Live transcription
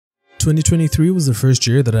2023 was the first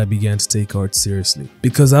year that I began to take art seriously,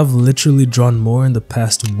 because I've literally drawn more in the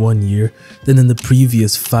past 1 year than in the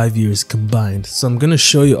previous 5 years combined. So I'm gonna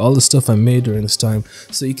show you all the stuff I made during this time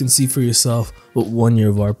so you can see for yourself what 1 year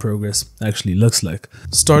of art progress actually looks like.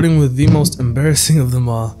 Starting with the most embarrassing of them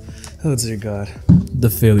all, oh dear god, the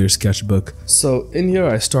failure sketchbook. So in here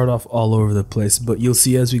I start off all over the place, but you'll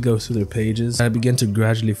see as we go through the pages, I begin to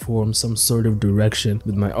gradually form some sort of direction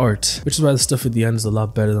with my art, which is why the stuff at the end is a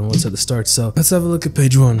lot better than what's at the start. So let's have a look at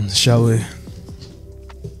page 1, shall we?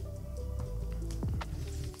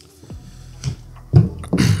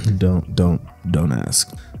 Don't ask.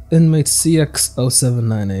 Inmate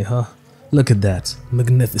CX079A, huh? Look at that,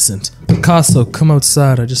 magnificent. Picasso, come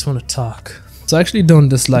outside, I just want to talk. So I actually don't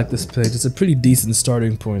dislike this page. It's a pretty decent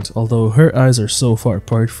starting point, although her eyes are so far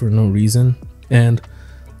apart for no reason. And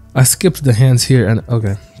I skipped the hands here and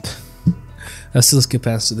okay. I still skip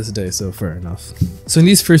hands to this day, so fair enough. So in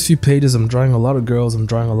these first few pages, I'm drawing a lot of girls, I'm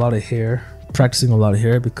drawing a lot of hair, practicing a lot of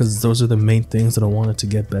hair because those are the main things that I wanted to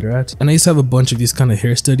get better at. And I used to have a bunch of these kind of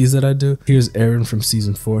hair studies that I do. Here's Aaron from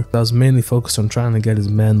season 4. I was mainly focused on trying to get his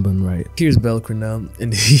man bun right. Here's Belcrenel,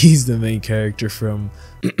 and he's the main character from...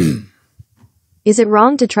 Is it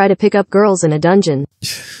wrong to try to pick up girls in a dungeon?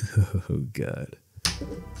 Oh god.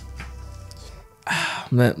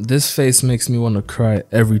 Man, this face makes me want to cry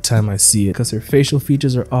every time I see it because her facial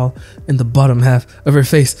features are all in the bottom half of her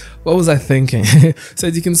face. What was I thinking? So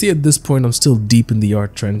as you can see at this point, I'm still deep in the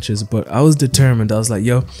art trenches, but I was determined. I was like,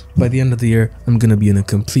 yo, by the end of the year, I'm gonna be in a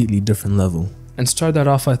completely different level. And to start that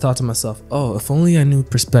off, I thought to myself, oh, if only I knew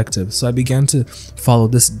perspective. So I began to follow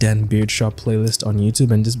this Dan Beard Shop playlist on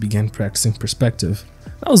YouTube and just began practicing perspective.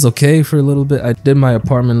 That was okay for a little bit. I did my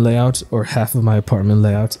apartment layout, or half of my apartment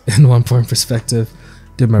layout, in 1 point perspective.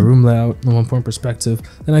 Did my room layout in 1 point perspective.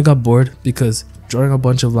 Then I got bored because drawing a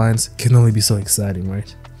bunch of lines can only be so exciting,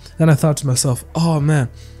 right? Then I thought to myself, oh man,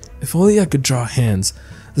 if only I could draw hands.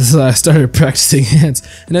 So I started practicing hands,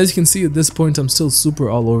 and as you can see at this point, I'm still super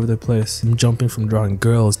all over the place. I'm jumping from drawing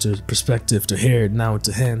girls to perspective to hair, now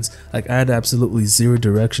to hands. Like, I had absolutely zero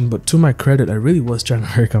direction, but to my credit, I really was trying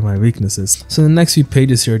to work on my weaknesses. So the next few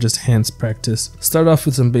pages here are just hands practice. Start off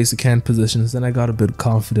with some basic hand positions, then I got a bit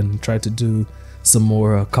confident and tried to do some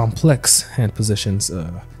more complex hand positions.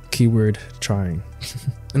 Keyword trying.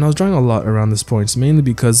 And I was drawing a lot around this point, mainly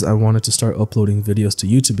because I wanted to start uploading videos to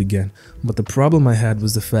YouTube again. But the problem I had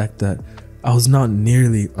was the fact that I was not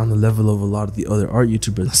nearly on the level of a lot of the other art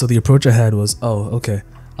YouTubers. So the approach I had was, oh, okay,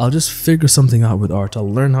 I'll just figure something out with art. I'll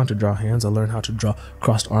learn how to draw hands, I'll learn how to draw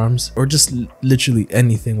crossed arms, or just literally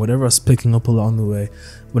anything, whatever I was picking up along the way.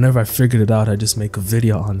 Whenever I figured it out, I just make a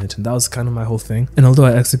video on it, and that was kind of my whole thing. And although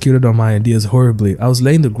I executed on my ideas horribly, I was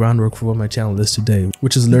laying the groundwork for what my channel is today,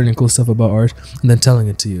 which is learning cool stuff about art and then telling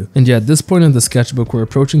it to you. And yeah, at this point in the sketchbook, we're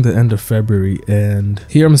approaching the end of February, and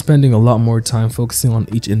here I'm spending a lot more time focusing on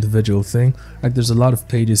each individual thing. Like, there's a lot of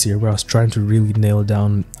pages here where I was trying to really nail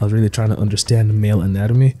down, I was really trying to understand male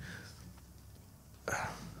anatomy,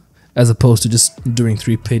 as opposed to just doing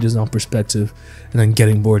 3 pages on perspective and then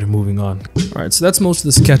getting bored and moving on. Alright, so that's most of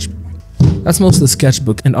the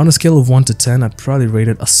sketchbook, and on a scale of 1 to 10, I'd probably rate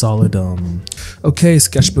it a solid okay,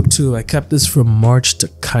 sketchbook 2. I kept this from March to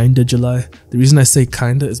kinda July. The reason I say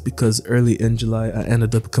kinda is because early in July I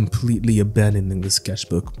ended up completely abandoning the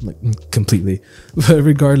sketchbook, like completely. But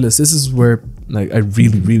regardless, this is where like I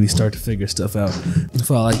really start to figure stuff out.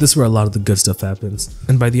 Well, like, this is where a lot of the good stuff happens.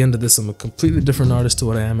 And by the end of this, I'm a completely different artist to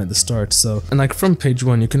what I am at the start. So, and like from page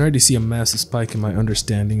 1, you can already see a massive spike in my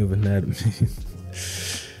understanding of anatomy.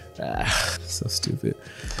 So stupid.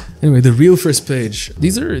 Anyway, the real first page.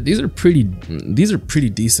 These are pretty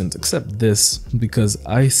decent, except this, because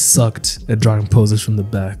I sucked at drawing poses from the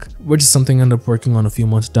back, which is something I end up working on a few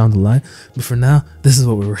months down the line. But for now, this is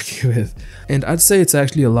what we're working with, and I'd say it's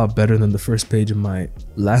actually a lot better than the first page of my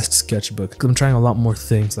last sketchbook. Cause I'm trying a lot more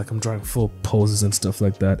things, like I'm drawing full poses and stuff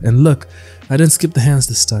like that. And look, I didn't skip the hands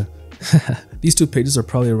this time. These 2 pages are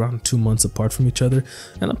probably around 2 months apart from each other,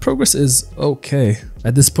 and the progress is okay.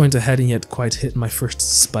 At this point, I hadn't yet quite hit my first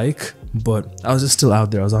spike, but I was just still out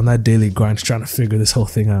there. I was on that daily grind trying to figure this whole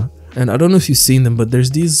thing out. And I don't know if you've seen them, but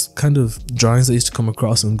there's these kind of drawings I used to come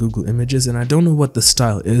across on Google Images, and I don't know what the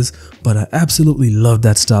style is, but I absolutely love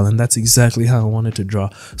that style, and that's exactly how I wanted to draw.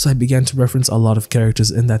 So I began to reference a lot of characters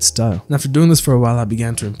in that style. And after doing this for a while, I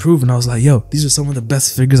began to improve, and I was like, yo, these are some of the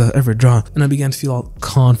best figures I've ever drawn, and I began to feel all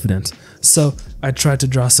confident. So I tried to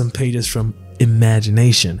draw some pages from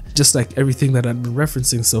imagination, just like everything that I've been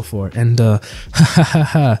referencing so far, and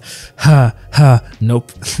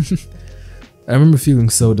nope. I remember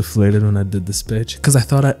feeling so deflated when I did this page, because I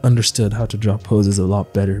thought I understood how to draw poses a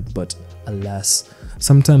lot better, but alas,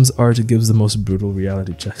 Sometimes art gives the most brutal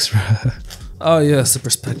reality checks. Oh yes, the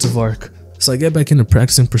perspective arc. So I get back into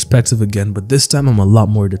practicing perspective again, but this time I'm a lot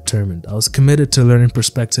more determined. I was committed to learning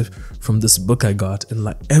perspective from this book I got, and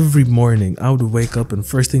like every morning I would wake up and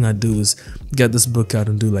first thing I'd do is get this book out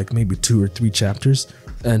and do like maybe 2 or 3 chapters.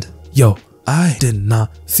 And yo, I did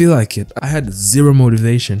not feel like it. I had zero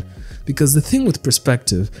motivation, because the thing with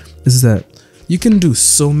perspective is that you can do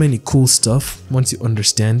so many cool stuff once you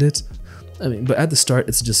understand it. I mean, but at the start,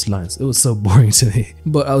 it's just lines. It was so boring to me.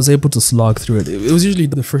 But I was able to slog through it. It was usually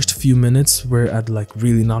the first few minutes where I'd like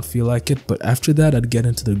really not feel like it. But after that, I'd get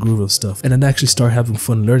into the groove of stuff. And I'd actually start having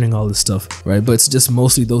fun learning all this stuff, right? But it's just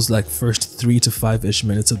mostly those like first 3 to 5-ish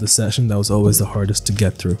minutes of the session that was always the hardest to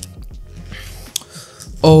get through.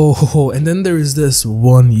 Oh, and then there is this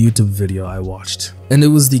one YouTube video I watched. And it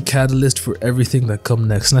was the catalyst for everything that come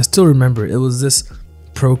next. And I still remember it was this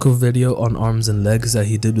Proco video on arms and legs that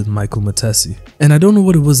he did with Michael Matesi. And I don't know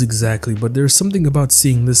what it was exactly, but there's something about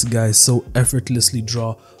seeing this guy so effortlessly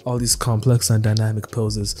draw all these complex and dynamic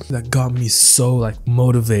poses that got me so like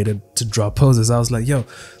motivated to draw poses. I was like, yo,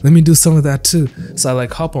 let me do some of that too. So I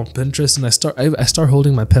like hop on Pinterest and I start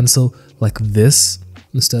holding my pencil like this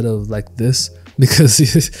instead of like this,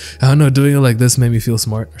 because I don't know, doing it like this made me feel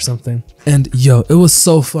smart or something. And yo, it was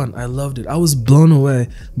so fun. I loved it. I was blown away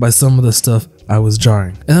by some of the stuff I was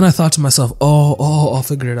drawing. And then I thought to myself, oh, I'll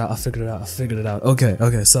figure it out. I figured it out.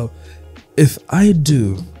 Okay. So if I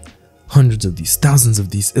do hundreds of these, thousands of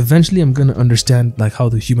these, eventually I'm gonna understand like how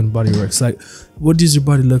the human body works. Like, what does your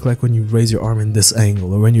body look like when you raise your arm in this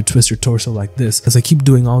angle, or when you twist your torso like this? As I keep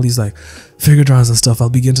doing all these like figure drawings and stuff, I'll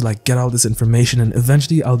begin to like get all this information, and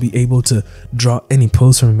eventually I'll be able to draw any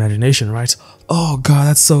pose from imagination, right? Oh god,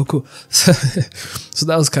 that's so cool. So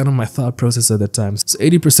that was kind of my thought process at the time. So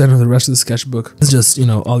 80% of the rest of the sketchbook is just, you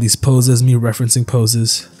know, all these poses, me referencing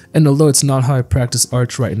poses. And although it's not how I practice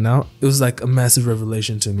art right now, it was like a massive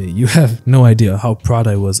revelation to me. You have no idea how proud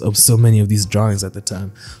I was of so many of these drawings at the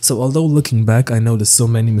time. So although looking back, I noticed so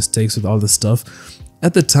many mistakes with all this stuff,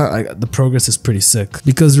 at the time, the progress is pretty sick.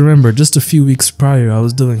 Because remember, just a few weeks prior, I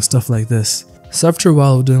was doing stuff like this. So after a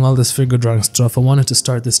while of doing all this figure drawing stuff, I wanted to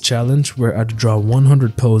start this challenge where I'd draw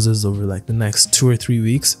 100 poses over like the next 2 or 3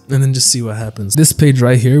 weeks and then just see what happens. This page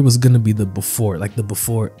right here was gonna be the before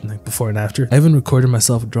and after. I even recorded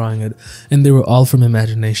myself drawing it, and they were all from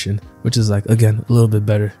imagination, which is like, again, a little bit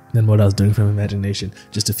better than what I was doing from imagination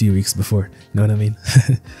just a few weeks before, you know what I mean?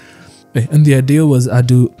 And the idea was I'd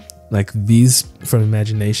do like these from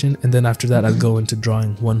imagination, and then after that I'd go into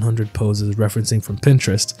drawing 100 poses referencing from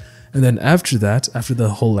Pinterest. And then after that, after the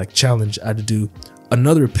whole like challenge, I'd do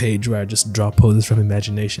another page where I just draw poses from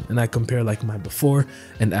imagination, and I compare like my before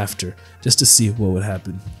and after just to see what would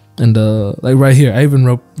happen. And like right here, I even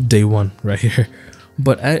wrote day 1 right here.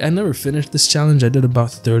 But I never finished this challenge. I did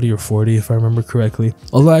about 30 or 40 if I remember correctly.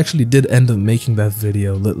 Although I actually did end up making that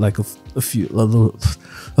video like a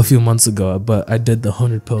few months ago, but I did the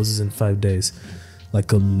 100 poses in 5 days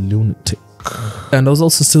like a lunatic. And I was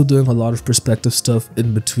also still doing a lot of perspective stuff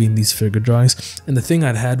in between these figure drawings. And the thing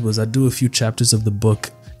I'd had was I'd do a few chapters of the book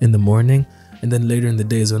in the morning, and then later in the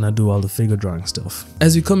days when I do all the figure drawing stuff.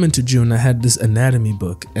 As we come into June, I had this anatomy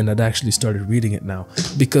book, and I'd actually started reading it now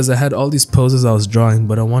because I had all these poses I was drawing,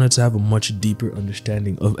 but I wanted to have a much deeper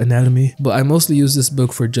understanding of anatomy. But I mostly use this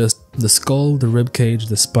book for just the skull, the rib cage,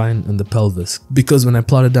 the spine, and the pelvis, because when I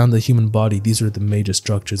plotted down the human body, these were the major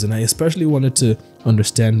structures, and I especially wanted to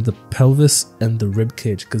understand the pelvis and the rib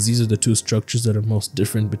cage because these are the 2 structures that are most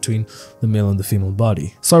different between the male and the female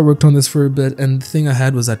body. So I worked on this for a bit, and the thing I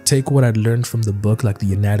had was I'd take what I'd learned from the book, like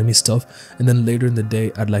the anatomy stuff, and then later in the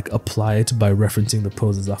day I'd like apply it by referencing the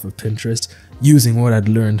poses off of Pinterest using what I'd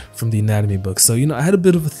learned from the anatomy book. So, you know, I had a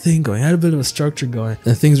bit of a thing going, I had a bit of a structure going,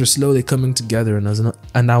 and things were slowly coming together,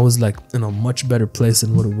 and I was like in a much better place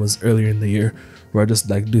than what it was earlier in the year, where I just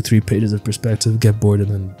like do 3 pages of perspective, get bored,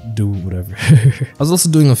 and then do whatever. I was also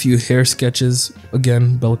doing a few hair sketches,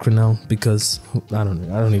 again, Belle Crenelle, because I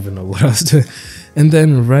don't even know what I was doing. And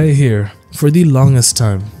then right here, for the longest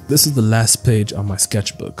time, this is the last page on my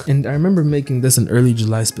sketchbook. And I remember making this in early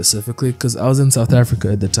July specifically because I was in South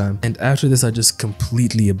Africa at the time. And after this, I just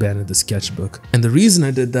completely abandoned the sketchbook. And the reason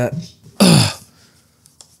I did that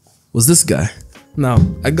was this guy. Now,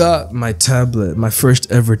 I got my tablet, my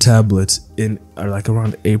first ever tablet in like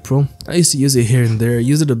around April. I used to use it here and there,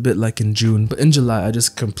 use it a bit like in June, but in July I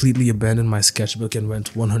just completely abandoned my sketchbook and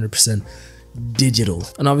went 100% digital.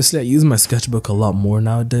 And obviously I use my sketchbook a lot more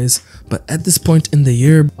nowadays, but at this point in the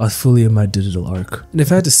year I was fully in my digital arc. And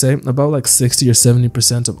if I had to say, about like 60 or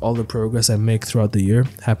 70% of all the progress I make throughout the year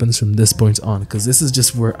happens from this point on, because this is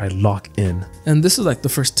just where I lock in. And this is like the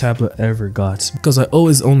first tablet I ever got, because I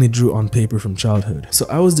always only drew on paper from childhood. So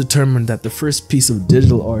I was determined that the first piece of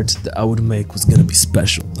digital art that I would make was gonna be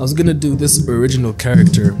special. I was gonna do this original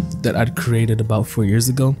character that I'd created about 4 years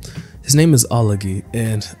ago. His name is Alagi,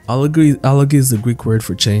 and Alagi is the Greek word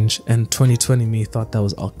for change, and 2020 me thought that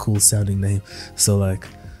was a cool sounding name. So like,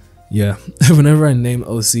 yeah, whenever I name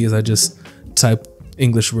OCs, I just type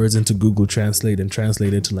English words into Google Translate and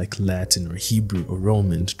translate it to like Latin or Hebrew or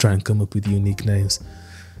Roman to try and come up with unique names.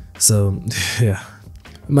 So yeah,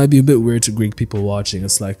 it might be a bit weird to Greek people watching.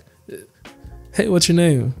 It's like, hey, what's your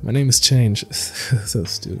name? My name is Change. So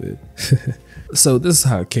stupid. So this is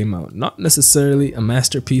how it came out. Not necessarily a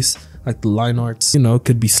masterpiece, like the line arts, you know,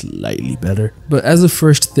 could be slightly better. But as the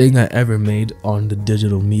first thing I ever made on the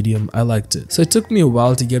digital medium, I liked it. So it took me a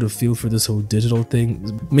while to get a feel for this whole digital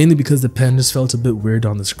thing, mainly because the pen just felt a bit weird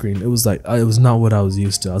on the screen. It was like, it was not what I was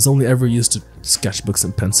used to. I was only ever used to sketchbooks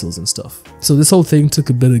and pencils and stuff. So this whole thing took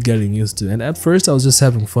a bit of getting used to. And at first I was just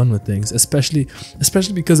having fun with things, especially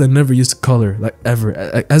because I never used to color, like ever.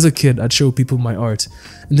 As a kid, I'd show people my art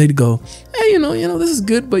and they'd go, hey, you know, this is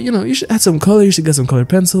good, but you know, you should add some color, you should get some colored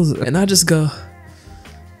pencils. And I just go,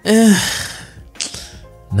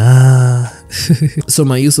 nah. So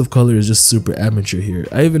my use of color is just super amateur here.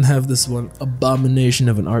 I even have this one abomination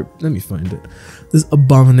of an art, let me find it, this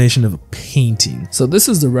abomination of a painting. So this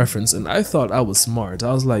is the reference, and I thought I was smart.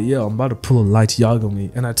 I was like, yo, I'm about to pull a light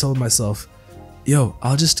Yagami, and I told myself, yo,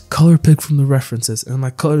 I'll just color pick from the references and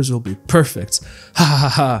my colors will be perfect. Ha ha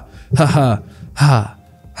ha ha ha ha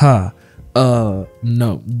ha.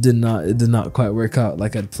 No, it did not quite work out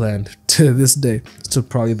like I'd planned. To this day, it's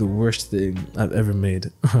probably the worst thing I've ever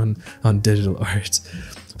made on digital art.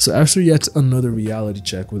 So after yet another reality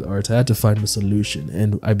check with art, I had to find a solution,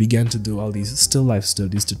 and I began to do all these still life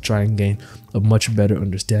studies to try and gain a much better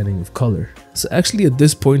understanding of color. So actually at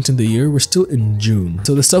this point in the year, we're still in June.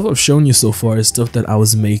 So the stuff I've shown you so far is stuff that I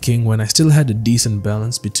was making when I still had a decent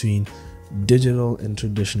balance between digital and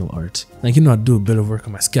traditional art. Like, you know, I do a bit of work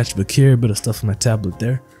on my sketchbook here, a bit of stuff on my tablet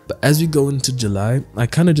there. But as we go into July, I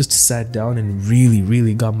kind of just sat down and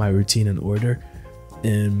really got my routine in order.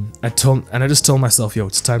 And I just told myself, yo,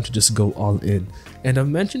 it's time to just go all in. And I've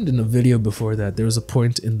mentioned in a video before that there was a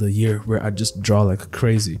point in the year where I just draw like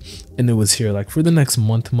crazy. And it was here, like for the next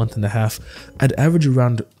month and a half, I'd average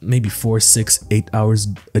around maybe 4, 6, 8 hours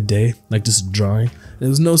a day, like just drawing. There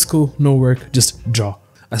was no school, no work, just draw.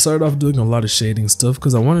 I started off doing a lot of shading stuff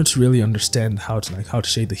because I wanted to really understand how to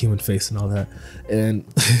shade the human face and all that. And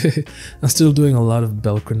I'm still doing a lot of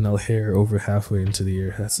Belcranel hair over halfway into the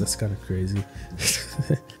year. That's kind of crazy.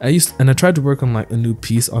 I tried to work on like a new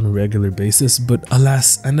piece on a regular basis, but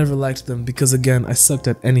alas, I never liked them because again, I sucked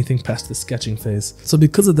at anything past the sketching phase. So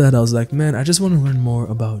because of that, I was like, man, I just want to learn more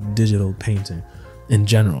about digital painting in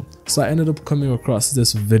general. So I ended up coming across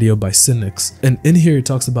this video by Cynics, and in here it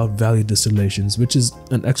talks about value distillations, which is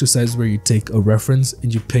an exercise where you take a reference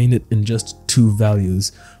and you paint it in just 2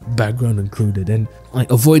 values, background included, and like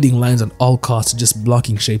avoiding lines on all costs, just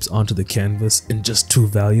blocking shapes onto the canvas in just 2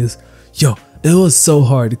 values. Yo, it was so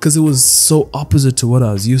hard because it was so opposite to what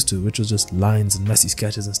I was used to, which was just lines and messy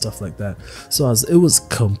sketches and stuff like that. So it was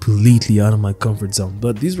completely out of my comfort zone,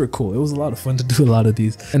 but these were cool. It was a lot of fun to do a lot of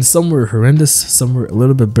these, and some were horrendous, some were a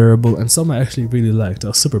little bit bearable, and some I actually really liked. I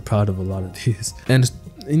was super proud of a lot of these. And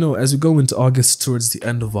you know, as we go into August, towards the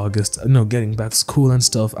end of August, you know, getting back to school and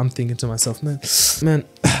stuff, I'm thinking to myself, man,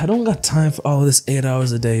 I don't got time for all this 8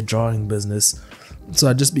 hours a day drawing business. So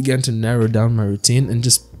I just began to narrow down my routine and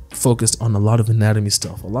just focused on a lot of anatomy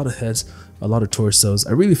stuff, a lot of heads, a lot of torsos.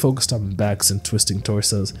 I really focused on backs and twisting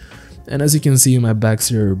torsos. And as you can see, my backs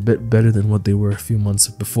here are a bit better than what they were a few months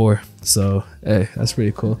before. So, hey, that's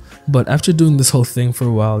pretty cool. But after doing this whole thing for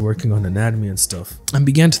a while, working on anatomy and stuff, I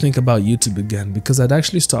began to think about YouTube again because I'd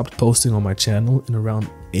actually stopped posting on my channel in around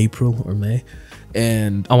April or May.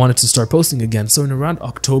 And I wanted to start posting again. So in around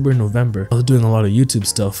October, November, I was doing a lot of YouTube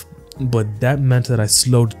stuff. But that meant that I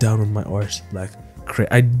slowed down with my art. Like,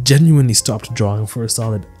 I genuinely stopped drawing for a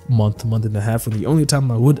solid month and a half, and the only time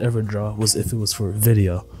I would ever draw was if it was for a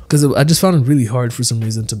video, because I just found it really hard for some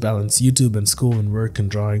reason to balance YouTube and school and work and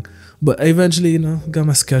drawing. But I eventually, you know, got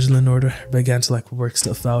my schedule in order, began to like work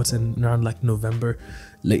stuff out, and around like November,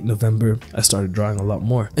 late November, I started drawing a lot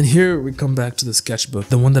more. And here we come back to the sketchbook,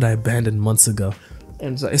 the one that I abandoned months ago.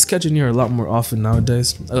 And I sketch in here a lot more often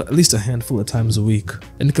nowadays, at least a handful of times a week.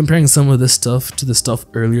 And comparing some of this stuff to the stuff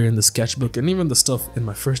earlier in the sketchbook and even the stuff in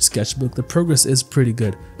my first sketchbook, the progress is pretty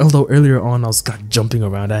good. Although earlier on I was jumping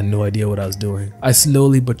around, I had no idea what I was doing. I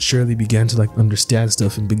slowly but surely began to understand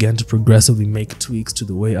stuff and began to progressively make tweaks to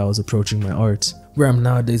the way I was approaching my art. Where I'm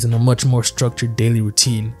nowadays in a much more structured daily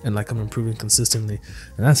routine and I'm improving consistently.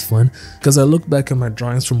 And that's fun because I look back at my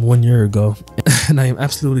drawings from 1 year ago and I am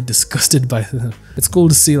absolutely disgusted by them. It's cool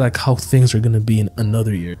to see how things are going to be in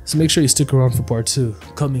another year. So make sure you stick around for part 2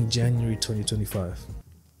 coming January 2025.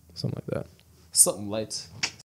 Something like that. Something light.